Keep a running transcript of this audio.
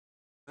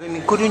I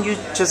mean, couldn't you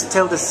just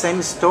tell the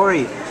same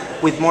story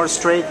with more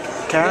straight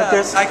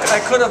characters? Yeah, I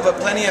could have, but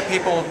plenty of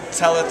people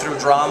tell it through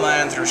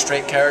drama and through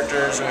straight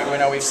characters.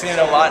 We've seen it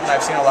a lot, and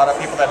I've seen a lot of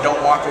people that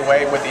don't walk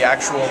away with the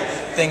actual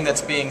thing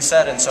that's being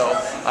said. And so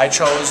I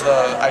chose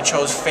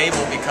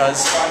fable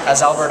because,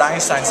 as Albert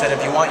Einstein said,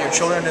 if you want your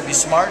children to be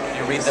smart,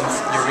 you read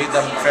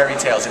them fairy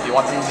tales. If you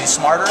want them to be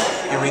smarter,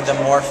 you read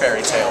them more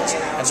fairy tales.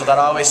 And so that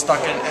always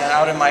stuck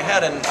out in my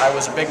head. And I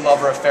was a big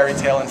lover of fairy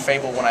tale and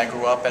fable when I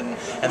grew up, and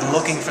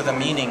looking for the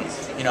meaning.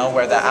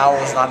 Where the owl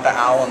is not the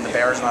owl, and the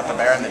bear is not the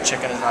bear, and the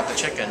chicken is not the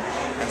chicken.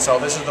 And so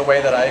this is the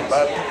way that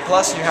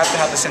plus you have to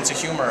have the sense of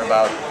humor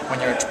about when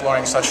you're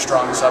exploring such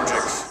strong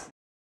subjects.